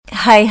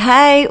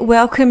Hey,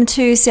 welcome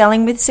to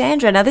Selling with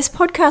Sandra. Now, this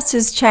podcast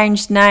has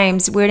changed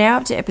names. We're now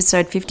up to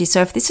episode 50.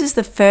 So if this is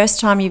the first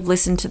time you've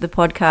listened to the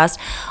podcast,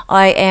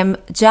 I am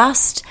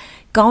just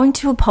going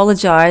to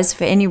apologize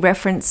for any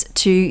reference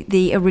to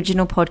the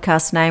original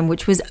podcast name,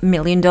 which was $1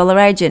 Million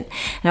Agent.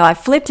 Now, I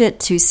flipped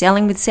it to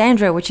Selling with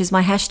Sandra, which is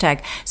my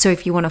hashtag. So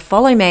if you want to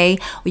follow me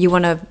or you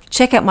want to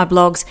check out my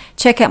blogs,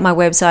 check out my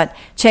website,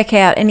 check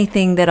out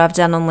anything that I've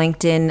done on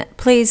LinkedIn,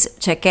 please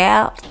check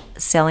out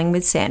Selling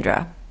with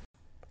Sandra.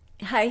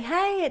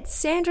 Hey, it's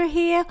Sandra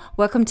here.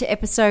 Welcome to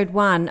episode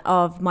 1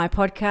 of my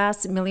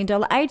podcast, $1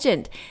 Million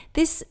Agent.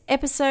 This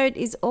episode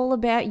is all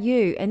about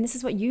you, and this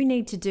is what you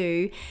need to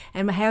do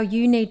and how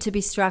you need to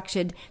be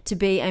structured to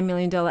be a $1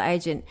 Million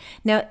Agent.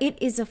 Now, it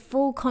is a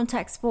full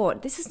contact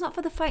sport. This is not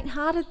for the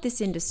faint-hearted, this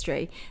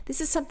industry.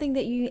 This is something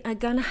that you are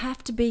going to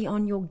have to be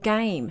on your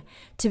game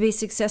to be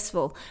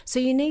successful. So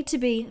you need to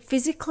be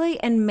physically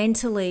and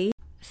mentally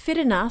fit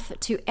enough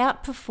to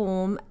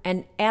outperform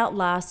and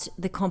outlast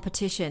the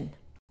competition.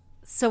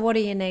 So what do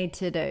you need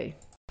to do?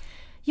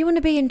 You want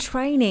to be in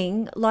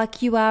training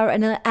like you are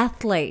an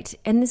athlete.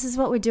 And this is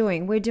what we're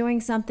doing. We're doing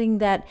something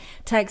that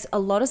takes a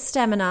lot of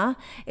stamina.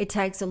 It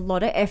takes a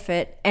lot of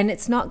effort. And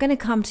it's not going to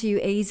come to you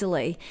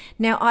easily.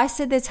 Now, I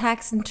said there's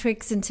hacks and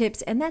tricks and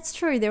tips. And that's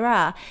true, there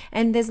are.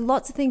 And there's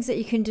lots of things that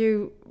you can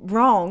do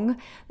wrong.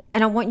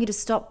 And I want you to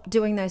stop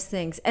doing those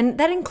things. And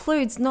that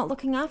includes not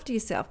looking after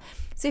yourself.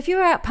 So if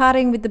you're out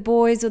partying with the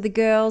boys or the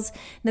girls,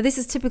 now this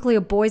is typically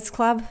a boys'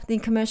 club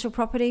in commercial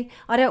property.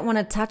 I don't want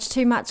to touch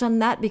too much on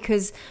that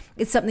because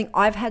it's something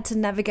I've had to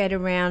navigate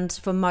around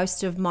for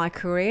most of my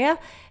career.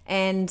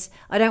 And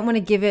I don't want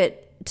to give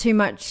it too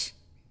much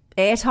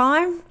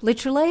airtime,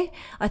 literally.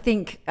 I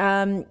think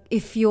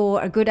if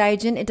you're a good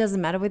agent, it doesn't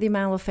matter whether you're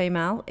male or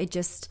female. It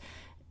just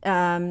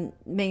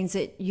means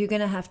that you're going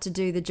to have to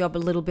do the job a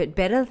little bit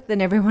better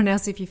than everyone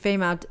else if you're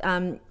female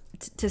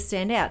to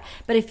stand out.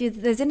 But if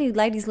there's any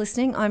ladies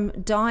listening, I'm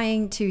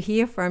dying to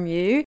hear from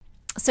you.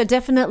 So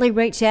definitely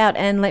reach out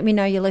and let me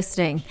know you're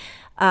listening.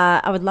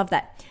 I would love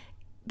that.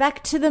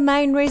 Back to the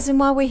main reason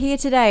why we're here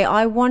today.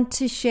 I want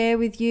to share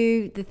with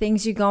you the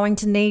things you're going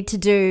to need to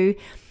do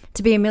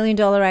to be $1 million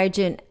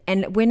agent.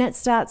 And when it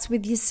starts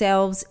with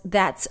yourselves,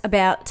 that's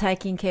about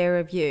taking care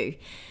of you.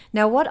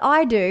 Now, what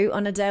I do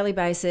on a daily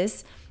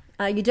basis,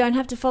 you don't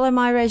have to follow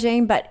my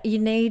regime, but you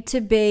need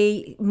to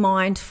be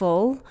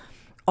mindful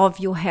of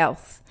your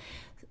health.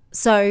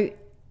 So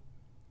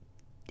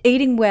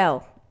eating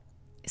well,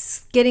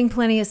 getting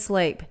plenty of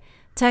sleep,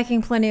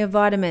 taking plenty of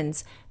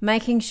vitamins,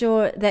 making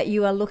sure that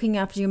you are looking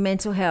after your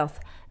mental health.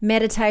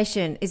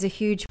 Meditation is a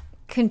huge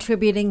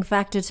contributing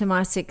factor to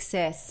my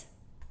success.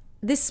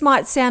 This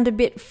might sound a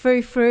bit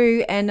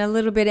frou-frou and a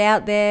little bit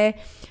out there,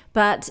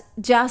 but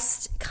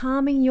just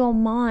calming your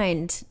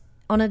mind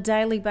on a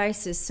daily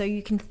basis so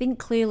you can think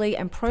clearly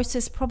and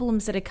process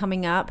problems that are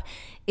coming up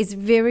is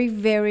very,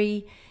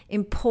 very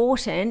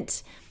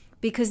important,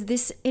 because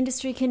this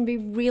industry can be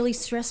really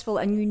stressful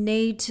and you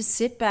need to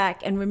sit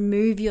back and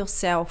remove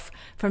yourself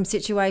from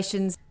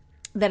situations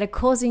that are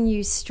causing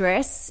you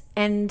stress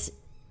and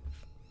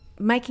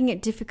making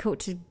it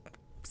difficult to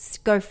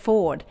go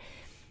forward.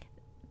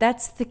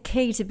 That's the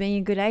key to being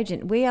a good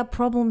agent. We are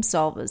problem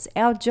solvers.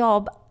 Our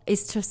job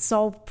is to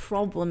solve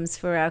problems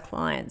for our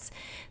clients.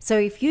 So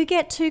if you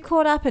get too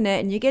caught up in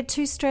it and you get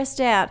too stressed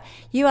out,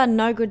 you are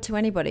no good to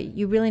anybody.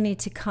 You really need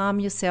to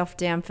calm yourself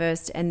down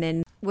first and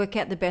then work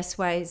out the best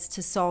ways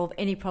to solve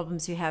any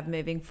problems you have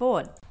moving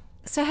forward.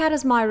 So how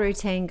does my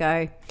routine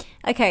go?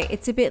 Okay,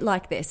 it's a bit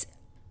like this.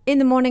 In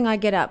the morning, I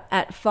get up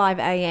at 5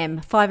 a.m.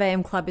 5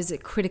 a.m. club is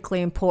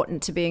critically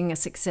important to being a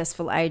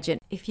successful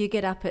agent. If you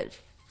get up at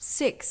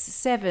 6,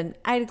 7,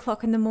 8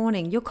 o'clock in the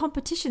morning, your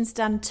competition's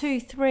done 2,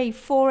 3,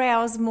 4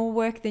 hours more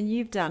work than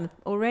you've done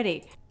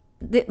already.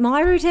 My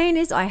routine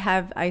is I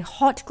have a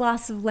hot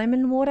glass of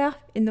lemon water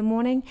in the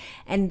morning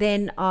and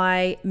then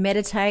I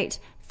meditate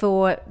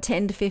for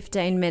 10 to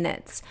 15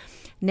 minutes.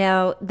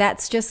 Now,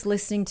 that's just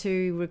listening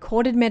to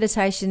recorded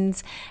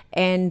meditations,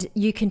 and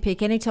you can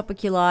pick any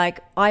topic you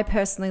like. I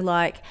personally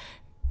like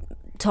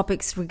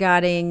topics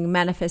regarding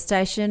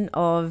manifestation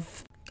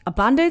of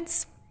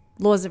abundance,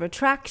 laws of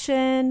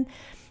attraction,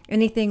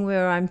 anything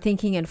where I'm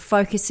thinking and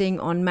focusing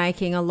on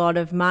making a lot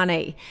of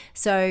money.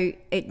 So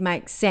it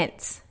makes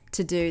sense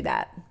to do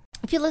that.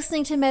 If you're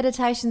listening to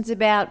meditations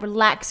about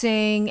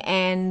relaxing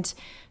and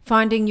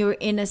finding your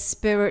inner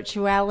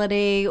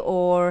spirituality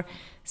or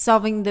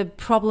solving the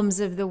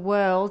problems of the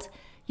world,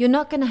 you're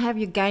not going to have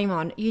your game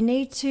on. You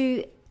need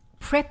to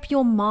prep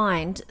your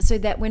mind so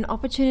that when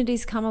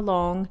opportunities come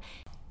along,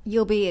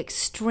 you'll be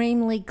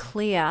extremely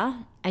clear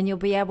and you'll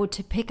be able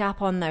to pick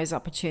up on those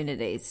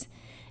opportunities.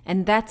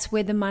 And that's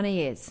where the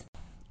money is.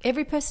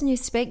 Every person you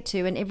speak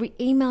to and every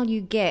email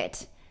you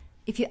get,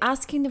 if you're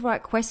asking the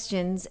right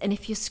questions and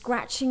if you're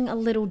scratching a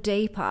little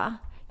deeper,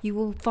 you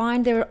will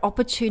find there are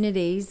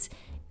opportunities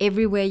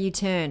everywhere you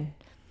turn.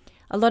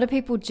 A lot of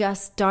people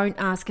just don't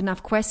ask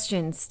enough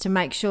questions to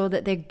make sure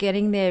that they're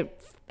getting their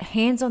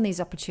hands on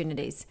these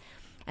opportunities.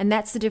 And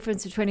that's the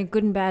difference between a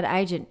good and bad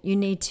agent. You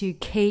need to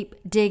keep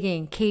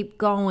digging, keep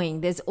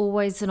going. There's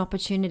always an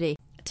opportunity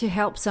to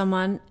help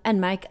someone and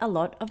make a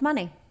lot of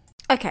money.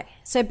 Okay,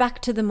 so back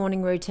to the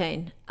morning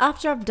routine.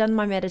 After I've done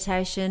my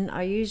meditation,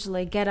 I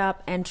usually get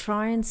up and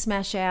try and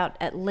smash out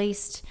at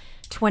least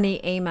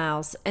 20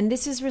 emails. And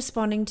this is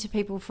responding to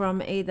people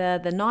from either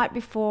the night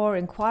before,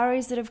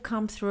 inquiries that have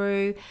come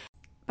through,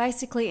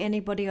 basically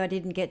anybody I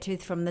didn't get to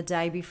from the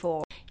day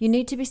before. You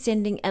need to be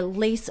sending at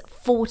least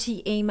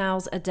 40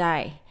 emails a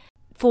day.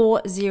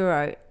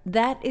 40.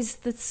 That is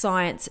the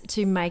science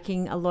to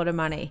making a lot of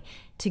money,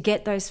 to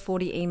get those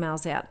 40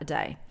 emails out a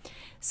day.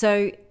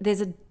 So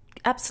there's an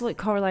absolute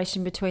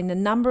correlation between the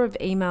number of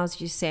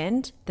emails you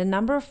send, the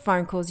number of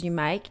phone calls you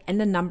make, and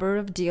the number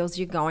of deals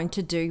you're going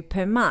to do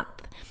per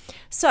month.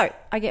 So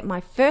I get my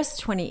first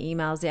 20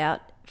 emails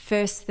out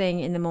first thing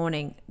in the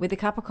morning with a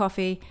cup of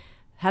coffee,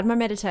 had my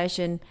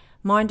meditation,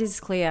 mind is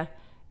clear,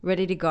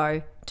 ready to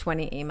go,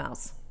 20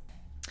 emails.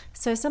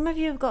 So some of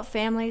you have got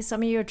families,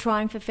 some of you are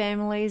trying for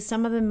families,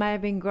 some of them may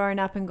have been grown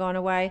up and gone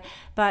away.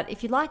 But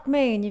if you're like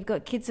me and you've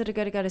got kids that are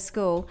going to go to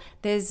school,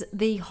 there's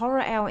the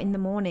horror hour in the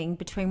morning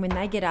between when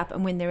they get up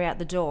and when they're out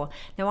the door.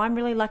 Now, I'm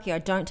really lucky. I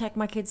don't take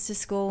my kids to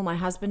school. My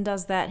husband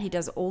does that. He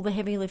does all the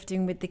heavy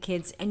lifting with the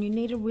kids, and you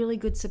need a really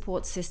good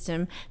support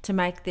system to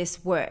make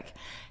this work.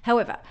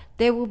 However,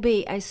 there will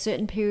be a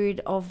certain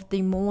period of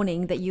the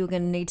morning that you're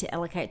going to need to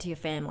allocate to your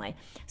family.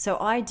 So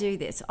I do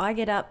this. I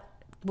get up,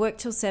 work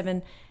till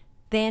 7,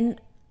 then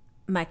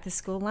make the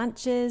school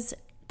lunches,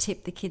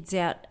 tip the kids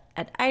out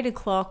at 8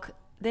 o'clock.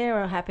 They're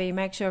all happy,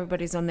 make sure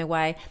everybody's on their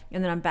way,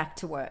 and then I'm back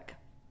to work.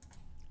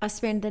 I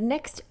spend the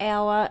next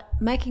hour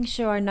making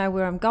sure I know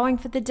where I'm going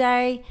for the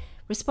day,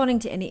 responding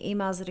to any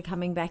emails that are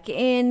coming back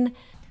in,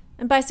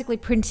 and basically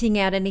printing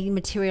out any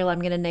material I'm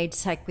going to need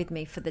to take with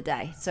me for the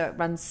day so it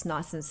runs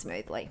nice and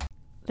smoothly.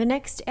 The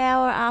next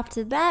hour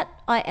after that,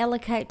 I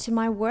allocate to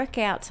my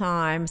workout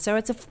time. So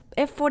it's a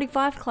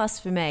F45 class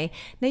for me.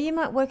 Now, you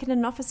might work in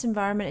an office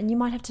environment and you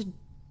might have to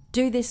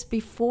do this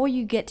before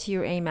you get to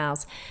your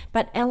emails,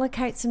 but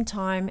allocate some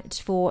time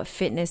for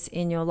fitness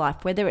in your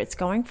life, whether it's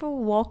going for a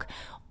walk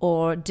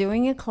or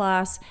doing a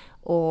class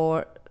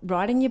or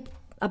riding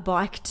a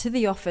bike to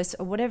the office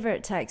or whatever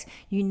it takes.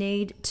 You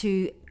need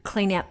to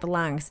clean out the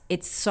lungs.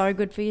 It's so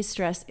good for your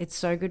stress. It's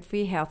so good for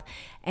your health,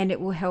 and it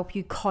will help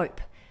you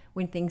cope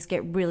when things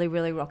get really,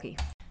 really rocky.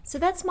 So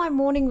that's my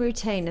morning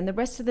routine, and the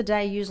rest of the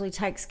day usually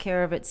takes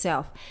care of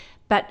itself.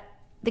 But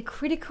the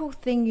critical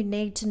thing you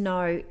need to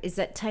know is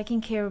that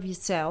taking care of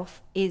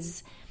yourself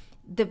is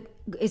the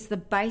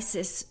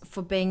basis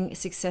for being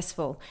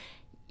successful.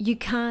 You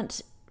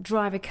can't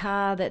drive a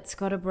car that's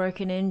got a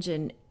broken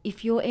engine.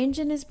 If your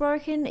engine is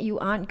broken, you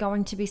aren't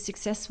going to be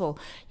successful.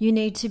 You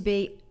need to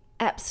be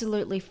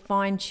absolutely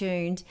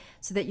fine-tuned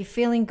so that you're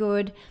feeling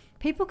good.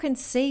 People can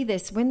see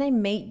this when they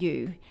meet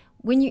you.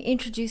 When you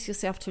introduce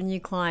yourself to a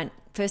new client,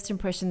 first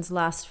impressions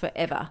last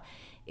forever.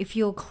 If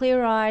you're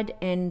clear-eyed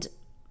and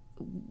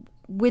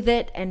with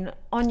it and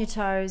on your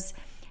toes,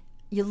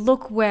 you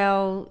look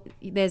well,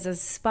 there's a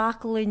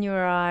sparkle in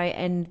your eye,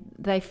 and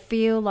they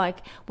feel like,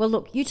 well,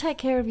 look, you take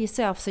care of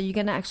yourself, so you're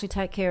going to actually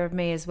take care of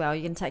me as well.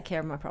 You're going to take care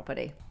of my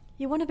property.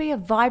 You want to be a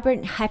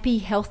vibrant, happy,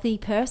 healthy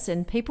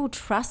person. People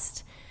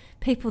trust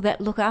people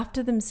that look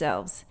after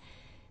themselves.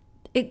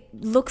 It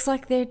looks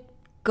like they're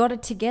got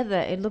it together.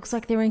 It looks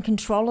like they're in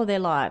control of their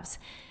lives.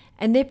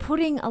 And they're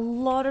putting a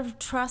lot of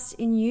trust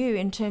in you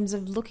in terms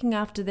of looking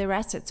after their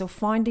assets or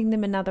finding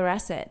them another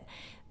asset.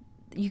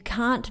 You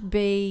can't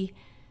be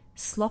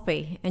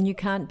sloppy, and you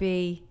can't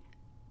be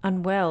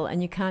unwell,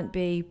 and you can't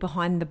be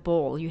behind the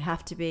ball. You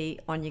have to be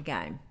on your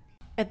game.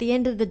 At the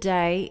end of the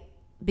day,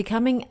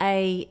 becoming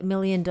a $1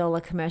 million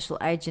commercial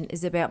agent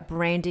is about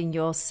branding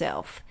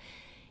yourself.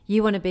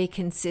 You want to be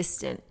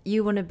consistent.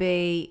 You want to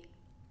be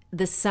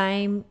the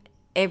same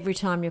every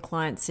time your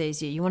client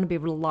sees you. You want to be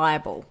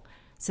reliable.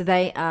 So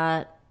they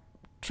are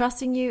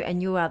trusting you,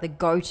 and you are the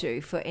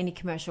go-to for any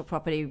commercial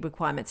property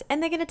requirements.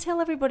 And they're going to tell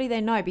everybody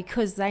they know,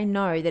 because they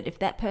know that if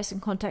that person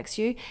contacts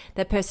you,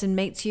 that person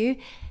meets you,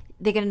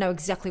 they're going to know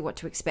exactly what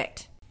to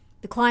expect.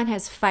 The client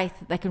has faith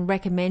that they can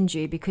recommend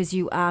you because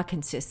you are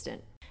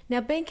consistent.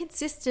 Now, being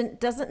consistent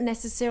doesn't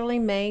necessarily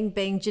mean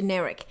being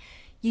generic.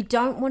 You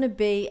don't want to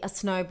be a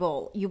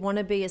snowball. You want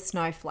to be a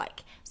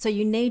snowflake. So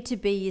you need to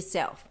be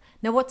yourself.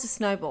 Now, what's a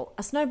snowball?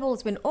 A snowball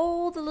is when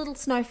all the little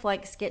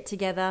snowflakes get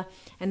together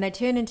and they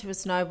turn into a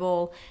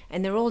snowball,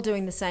 and they're all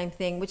doing the same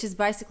thing, which is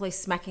basically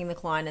smacking the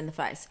client in the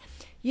face.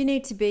 You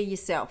need to be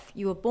yourself.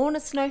 You were born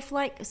a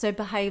snowflake, so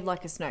behave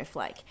like a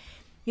snowflake.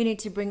 You need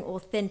to bring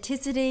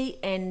authenticity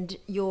and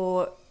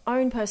your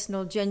own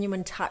personal,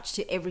 genuine touch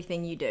to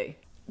everything you do.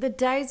 The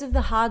days of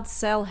the hard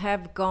sell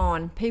have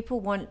gone. People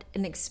want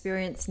an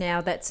experience now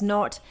that's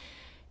not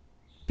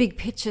big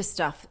picture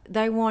stuff.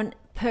 They want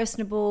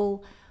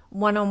personable,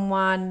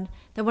 one-on-one.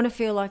 They want to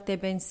feel like they've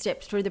been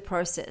stepped through the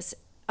process.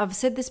 I've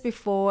said this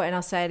before and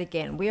I'll say it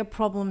again. We are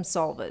problem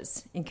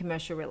solvers in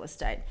commercial real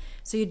estate.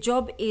 So your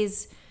job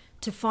is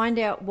to find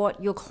out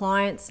what your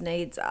client's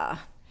needs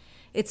are.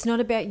 It's not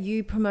about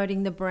you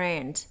promoting the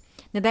brand.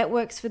 Now that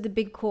works for the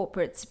big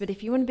corporates, but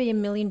if you want to be $1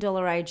 million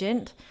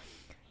agent,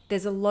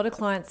 there's a lot of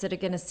clients that are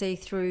going to see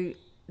through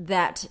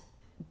that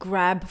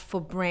grab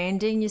for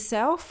branding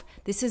yourself.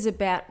 This is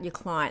about your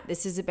client.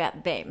 This is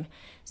about them.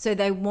 So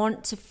they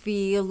want to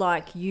feel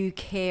like you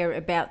care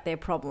about their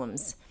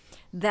problems.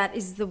 That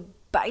is the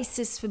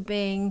basis for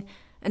being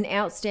an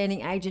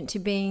outstanding agent, to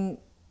being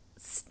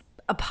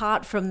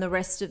apart from the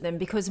rest of them,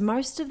 because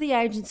most of the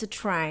agents are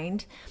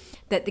trained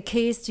that the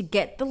key is to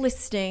get the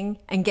listing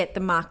and get the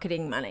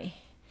marketing money.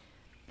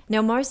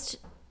 Now, most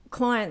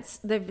clients,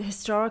 they've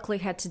historically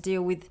had to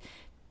deal with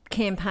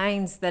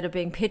campaigns that are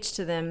being pitched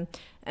to them,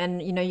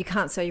 and you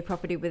can't sell your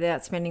property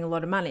without spending a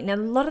lot of money. Now, a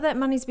lot of that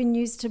money's been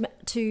used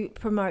to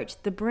promote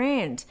the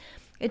brand.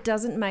 It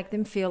doesn't make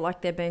them feel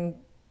like they're being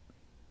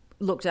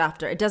looked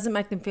after. It doesn't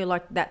make them feel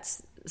like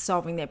that's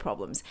solving their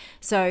problems.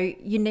 So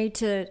you need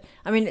to,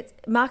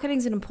 marketing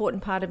is an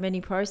important part of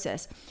any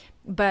process,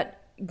 but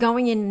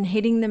going in and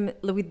hitting them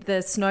with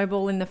the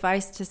snowball in the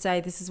face to say,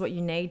 this is what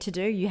you need to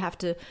do, you have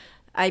to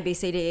A, B,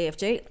 C, D, E, F,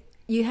 G,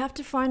 you have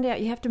to find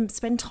out, you have to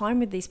spend time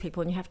with these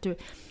people, and you have to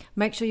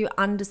make sure you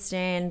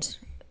understand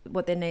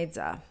what their needs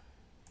are.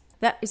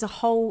 That is a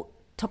whole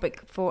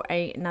topic for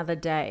another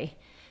day.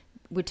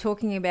 We're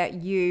talking about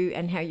you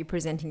and how you're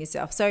presenting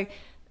yourself. So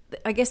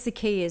I guess the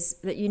key is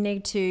that you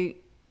need to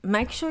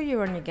make sure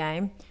you're on your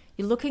game,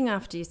 you're looking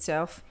after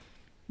yourself,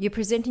 you're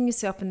presenting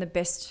yourself in the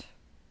best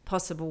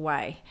possible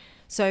way.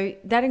 So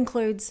that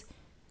includes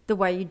the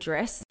way you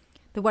dress,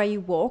 the way you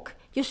walk.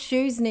 Your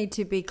shoes need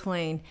to be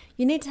clean.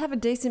 You need to have a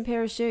decent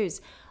pair of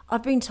shoes.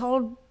 I've been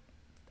told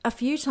a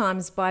few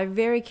times by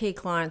very key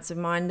clients of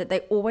mine that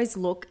they always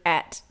look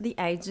at the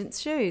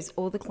agent's shoes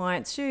or the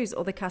client's shoes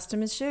or the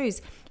customer's shoes.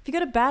 If you've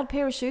got a bad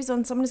pair of shoes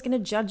on, someone's going to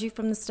judge you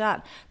from the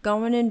start.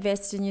 Go and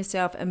invest in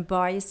yourself and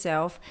buy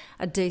yourself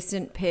a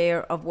decent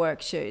pair of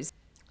work shoes.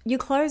 Your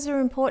clothes are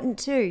important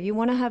too. You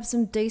want to have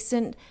some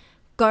decent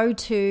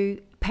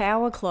go-to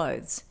power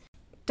clothes.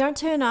 Don't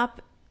turn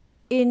up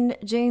in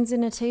jeans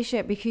and a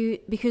t-shirt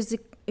because the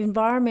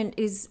environment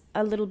is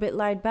a little bit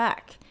laid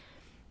back.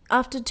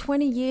 After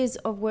 20 years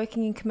of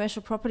working in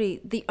commercial property,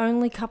 the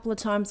only couple of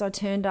times I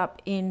turned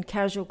up in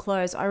casual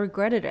clothes, I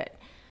regretted it.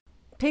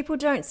 People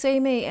don't see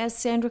me as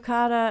Sandra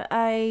Carter,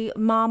 a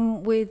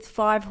mum with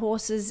 5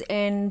 horses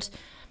and,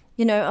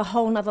 a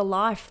whole nother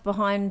life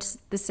behind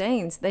the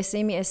scenes. They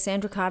see me as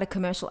Sandra Carter,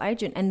 commercial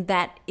agent, and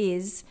that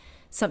is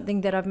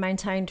something that I've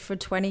maintained for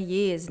 20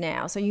 years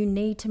now. So you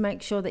need to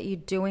make sure that you're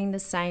doing the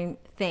same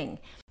thing.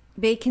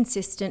 Be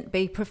consistent,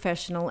 be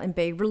professional, and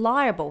be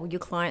reliable. Your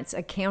clients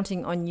are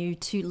counting on you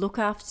to look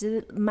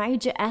after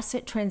major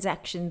asset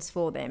transactions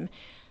for them.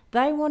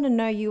 They want to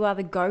know you are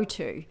the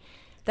go-to.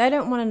 They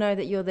don't want to know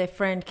that you're their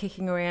friend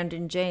kicking around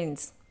in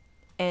jeans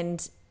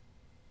and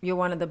you're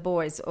one of the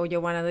boys or you're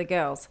one of the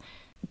girls.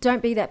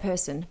 Don't be that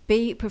person.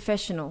 Be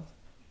professional.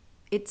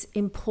 It's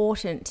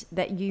important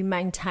that you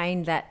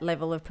maintain that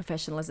level of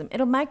professionalism.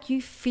 It'll make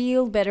you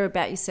feel better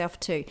about yourself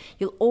too.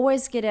 You'll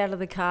always get out of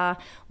the car,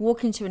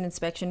 walk into an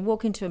inspection,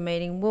 walk into a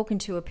meeting, walk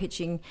into a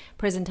pitching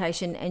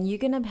presentation, and you're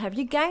going to have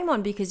your game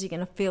on because you're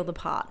going to feel the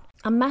part.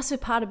 A massive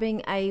part of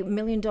being a $1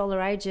 million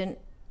agent,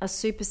 a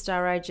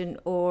superstar agent,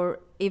 or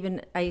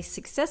even a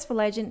successful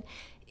agent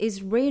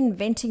is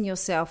reinventing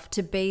yourself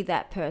to be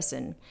that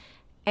person.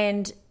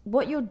 And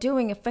what you're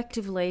doing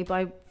effectively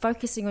by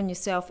focusing on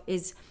yourself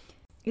is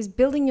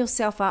building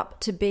yourself up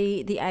to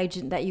be the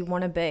agent that you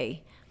want to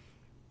be.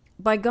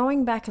 By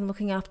going back and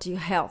looking after your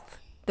health,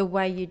 the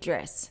way you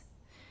dress,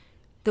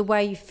 the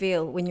way you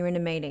feel when you're in a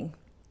meeting,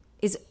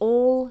 is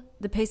all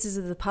the pieces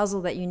of the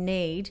puzzle that you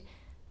need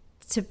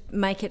to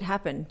make it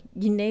happen.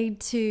 You need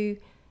to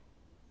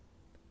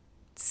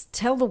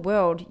tell the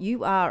world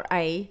you are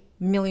a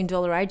 $1 million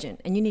agent,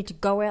 and you need to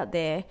go out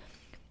there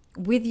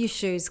with your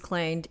shoes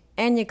cleaned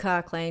and your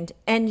car cleaned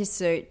and your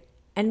suit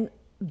and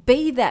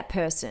be that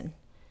person.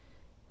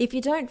 If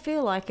you don't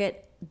feel like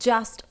it,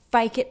 just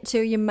fake it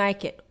till you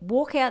make it.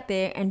 Walk out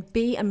there and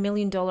be a $1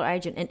 million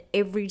agent at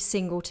every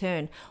single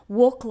turn.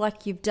 Walk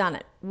like you've done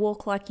it.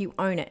 Walk like you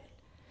own it.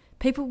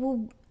 People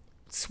will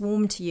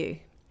swarm to you.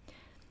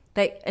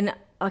 And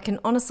I can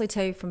honestly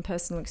tell you from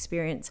personal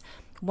experience,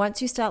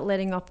 once you start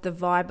letting off the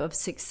vibe of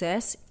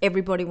success,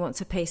 everybody wants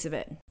a piece of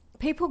it.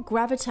 People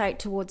gravitate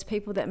towards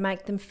people that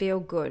make them feel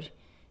good.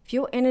 If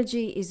your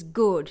energy is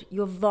good,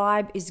 your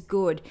vibe is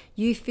good,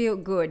 you feel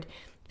good,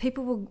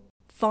 people will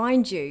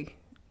find you.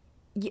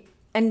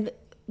 And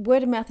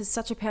word of mouth is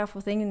such a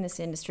powerful thing in this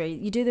industry.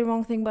 You do the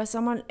wrong thing by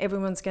someone,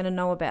 everyone's going to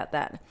know about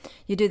that.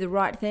 You do the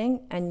right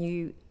thing and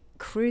you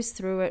cruise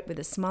through it with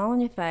a smile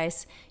on your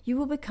face, you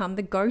will become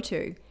the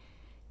go-to.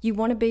 You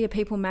want to be a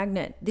people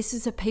magnet. This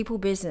is a people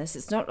business.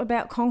 It's not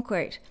about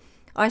concrete.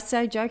 I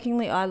say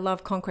jokingly, I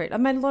love concrete.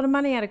 I've made a lot of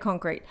money out of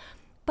concrete.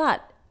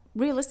 But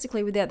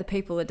realistically, without the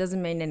people, it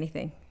doesn't mean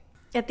anything.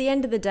 At the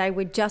end of the day,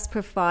 we're just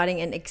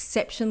providing an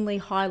exceptionally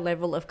high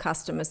level of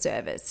customer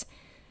service.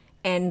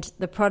 And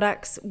the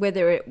products,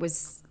 whether it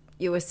was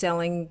you were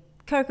selling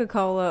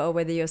Coca-Cola or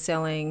whether you're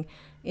selling,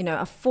 a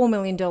 $4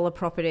 million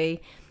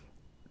property,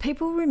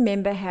 people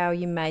remember how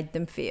you made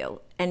them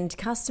feel. and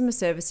customer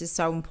service is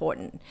so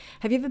important.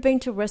 Have you ever been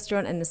to a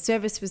restaurant and the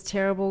service was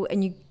terrible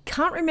and you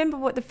can't remember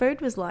what the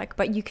food was like,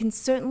 but you can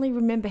certainly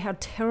remember how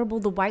terrible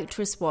the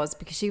waitress was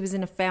because she was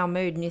in a foul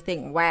mood, and you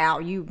think, wow,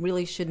 you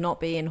really should not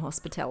be in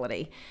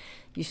hospitality.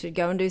 You should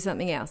go and do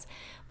something else.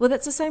 Well,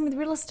 that's the same with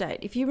real estate.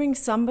 If you ring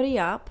somebody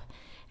up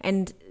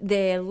and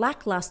they're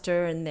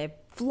lackluster and they're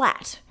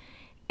flat,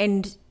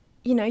 and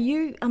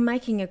you are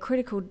making a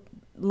critical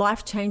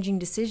life-changing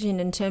decision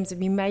in terms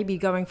of you may be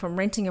going from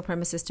renting a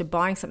premises to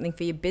buying something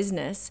for your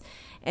business,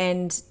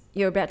 and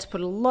you're about to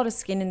put a lot of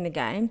skin in the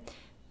game,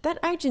 that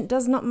agent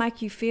does not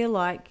make you feel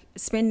like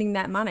spending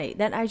that money.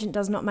 That agent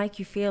does not make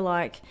you feel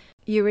like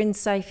you're in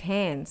safe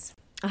hands.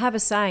 I have a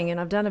saying, and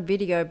I've done a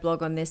video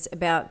blog on this,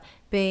 about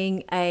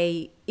being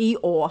a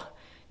Eeyore.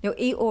 Now,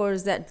 Eeyore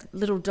is that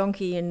little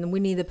donkey in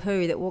Winnie the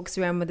Pooh that walks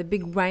around with a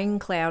big rain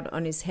cloud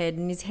on his head,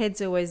 and his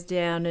head's always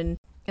down, and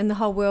the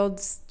whole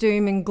world's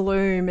doom and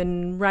gloom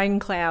and rain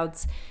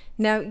clouds.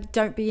 Now,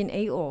 don't be an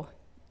Eeyore.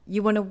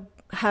 You want to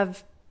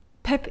have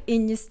pep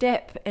in your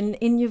step and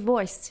in your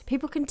voice.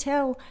 People can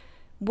tell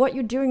what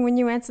you're doing when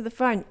you answer the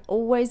phone.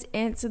 Always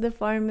answer the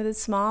phone with a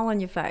smile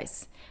on your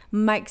face.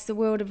 Makes the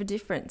world of a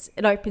difference.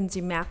 It opens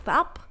your mouth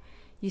up,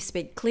 you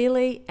speak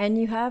clearly, and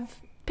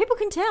people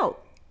can tell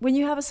when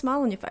you have a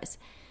smile on your face.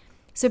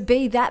 So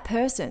be that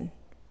person.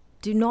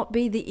 Do not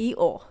be the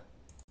Eeyore.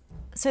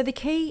 So the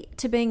key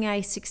to being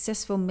a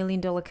successful $1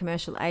 million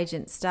commercial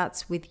agent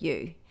starts with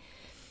you.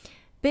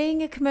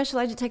 Being a commercial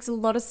agent takes a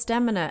lot of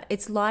stamina.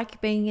 It's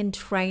like being in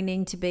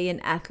training to be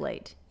an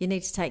athlete. You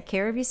need to take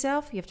care of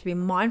yourself. You have to be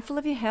mindful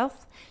of your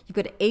health. You've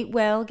got to eat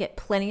well, get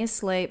plenty of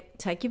sleep,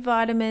 take your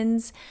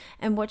vitamins,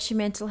 and watch your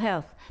mental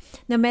health.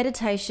 Now,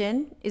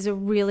 meditation is a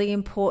really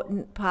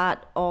important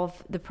part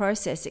of the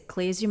process. It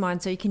clears your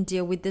mind so you can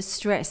deal with the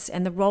stress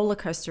and the roller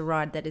coaster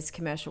ride that is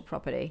commercial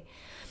property.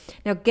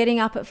 Now, getting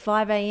up at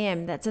 5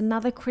 a.m., that's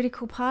another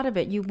critical part of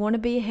it. You want to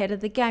be ahead of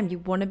the game. You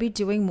want to be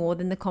doing more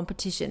than the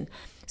competition.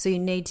 So you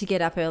need to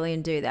get up early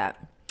and do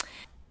that.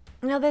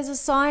 Now, there's a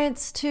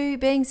science to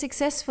being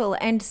successful,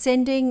 and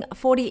sending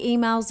 40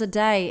 emails a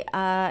day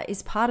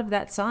is part of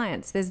that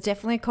science. There's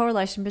definitely a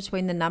correlation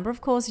between the number of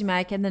calls you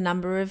make and the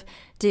number of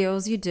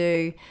deals you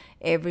do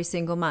every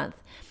single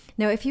month.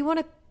 Now, if you want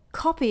to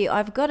copy,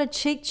 I've got a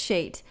cheat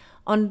sheet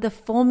on the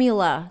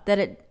formula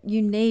that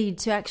you need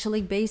to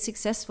actually be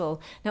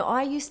successful. Now,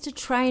 I used to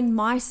train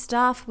my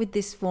staff with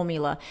this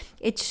formula.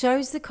 It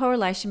shows the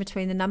correlation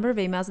between the number of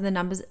emails and the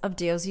numbers of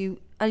deals you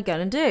are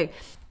going to do.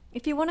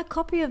 If you want a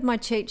copy of my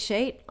cheat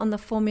sheet on the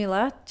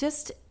formula,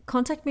 just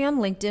contact me on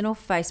LinkedIn or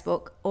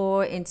Facebook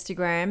or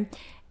Instagram,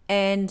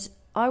 and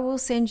I will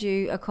send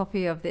you a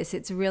copy of this.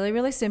 It's really,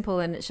 really simple,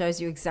 and it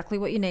shows you exactly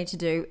what you need to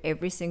do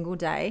every single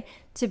day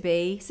to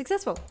be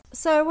successful.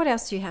 So what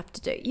else do you have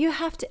to do? You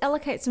have to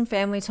allocate some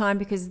family time,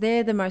 because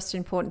they're the most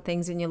important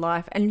things in your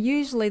life. And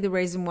usually the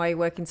reason why you're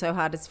working so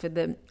hard is for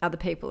the other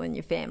people in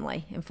your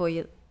family and for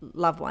your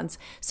loved ones.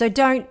 So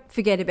don't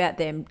forget about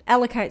them.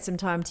 Allocate some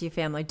time to your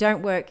family.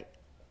 Don't work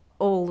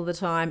all the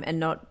time and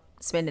not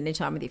spend any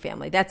time with your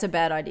family. That's a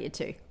bad idea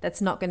too.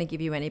 That's not going to give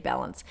you any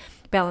balance.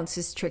 Balance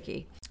is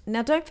tricky.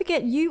 Now, don't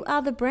forget, you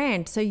are the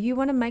brand. So you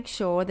want to make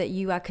sure that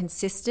you are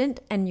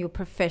consistent and you're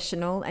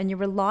professional and you're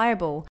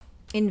reliable.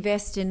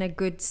 Invest in a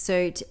good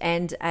suit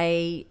and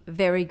a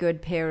very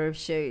good pair of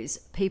shoes.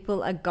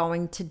 People are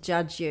going to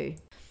judge you.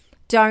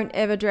 Don't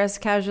ever dress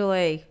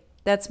casually.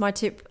 That's my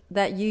tip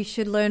that you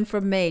should learn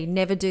from me.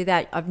 Never do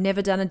that. I've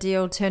never done a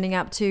deal turning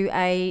up to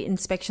a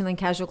inspection in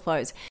casual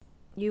clothes.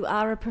 You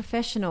are a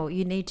professional.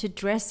 You need to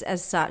dress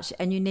as such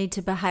and you need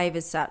to behave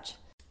as such.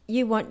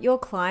 You want your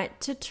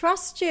client to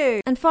trust you.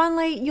 And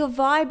finally, your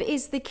vibe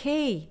is the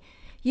key.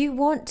 You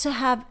want to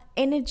have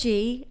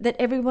energy that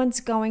everyone's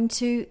going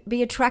to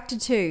be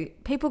attracted to.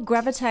 People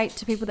gravitate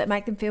to people that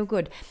make them feel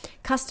good.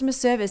 Customer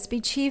service,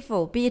 be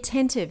cheerful, be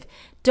attentive.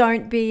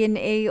 Don't be an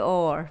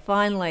Eeyore.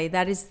 Finally,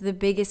 that is the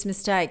biggest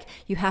mistake.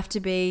 You have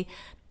to be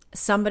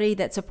somebody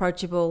that's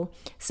approachable,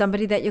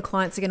 somebody that your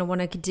clients are going to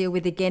want to deal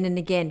with again and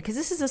again, because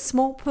this is a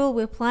small pool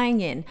we're playing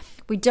in.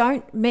 We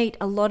don't meet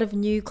a lot of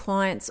new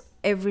clients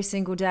every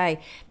single day.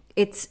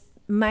 It's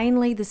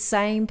mainly the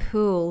same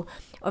pool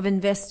of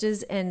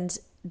investors and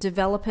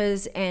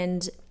developers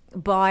and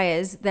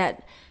buyers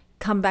that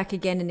come back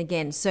again and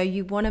again. So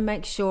you want to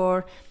make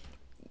sure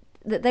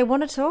that they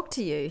want to talk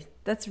to you.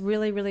 That's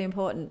really, really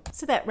important.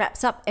 So that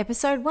wraps up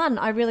episode 1.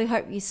 I really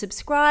hope you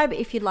subscribe.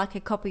 If you'd like a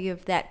copy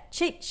of that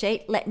cheat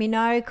sheet, let me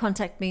know.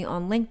 Contact me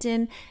on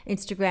LinkedIn,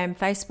 Instagram,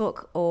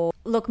 Facebook, or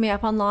look me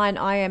up online.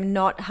 I am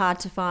not hard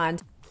to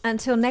find.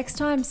 Until next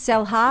time,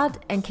 sell hard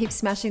and keep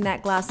smashing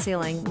that glass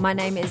ceiling. My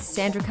name is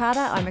Sandra Carter.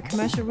 I'm a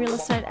commercial real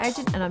estate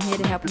agent, and I'm here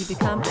to help you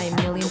become a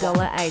 $1 million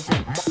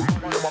agent.